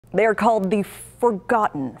They are called the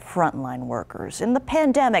forgotten frontline workers. In the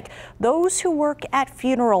pandemic, those who work at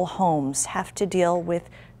funeral homes have to deal with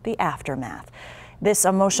the aftermath. This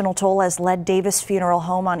emotional toll has led Davis Funeral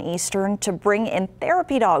Home on Eastern to bring in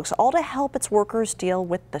therapy dogs, all to help its workers deal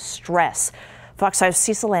with the stress. Fox 5's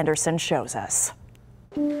Cecil Anderson shows us.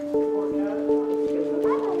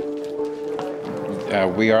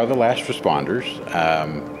 We are the last responders.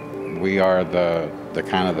 We are the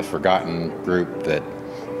kind of the forgotten group that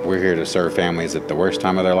we're here to serve families at the worst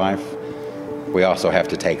time of their life. We also have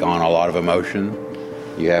to take on a lot of emotion.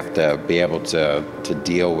 You have to be able to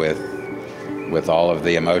deal with all of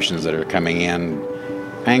the emotions that are coming in.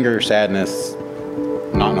 Anger, sadness,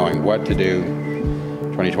 not knowing what to do.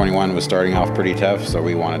 2021 was starting off pretty tough, so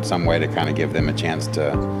we wanted some way to kind of give them a chance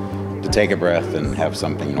to take a breath and have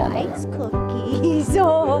something normal. Thanks, cookies.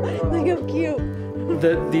 Oh, look how cute.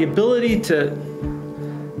 The ability to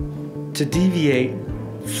deviate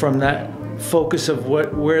from that focus of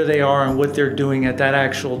where they are and what they're doing at that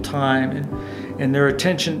actual time, and their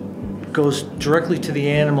attention goes directly to the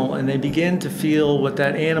animal, and they begin to feel what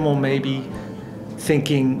that animal may be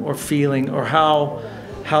thinking or feeling, or how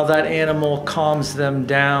that animal calms them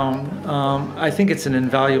down. I think it's an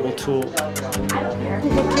invaluable tool.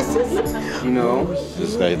 You know,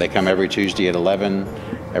 they come every Tuesday at 11.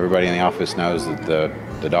 Everybody in the office knows that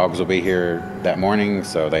the dogs will be here that morning,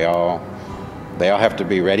 so they all have to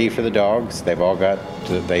be ready for the dogs. They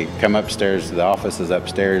come upstairs, the office is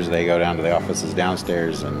upstairs, they go down to the offices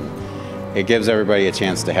downstairs, and it gives everybody a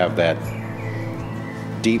chance to have that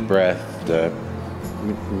deep breath.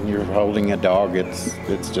 You're holding a dog,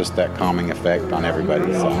 it's just that calming effect on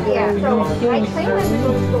everybody. So.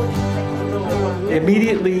 They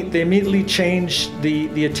immediately change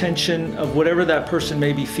the attention of whatever that person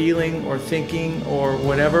may be feeling or thinking or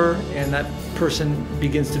whatever, and that person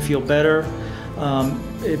begins to feel better.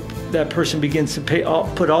 That person begins to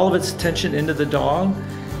put all of its attention into the dog.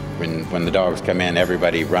 When the dogs come in,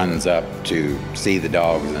 everybody runs up to see the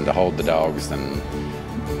dogs and to hold the dogs. And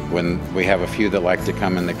when we have a few that like to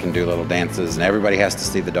come in that can do little dances, and everybody has to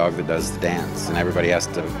see the dog that does the dance, and everybody has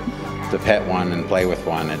to pet one and play with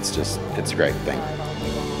one. It's a great thing.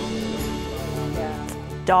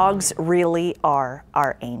 Dogs really are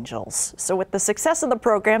our angels. So with the success of the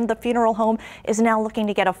program, the funeral home is now looking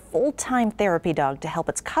to get a full-time therapy dog to help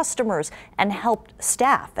its customers and help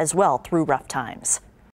staff as well through rough times.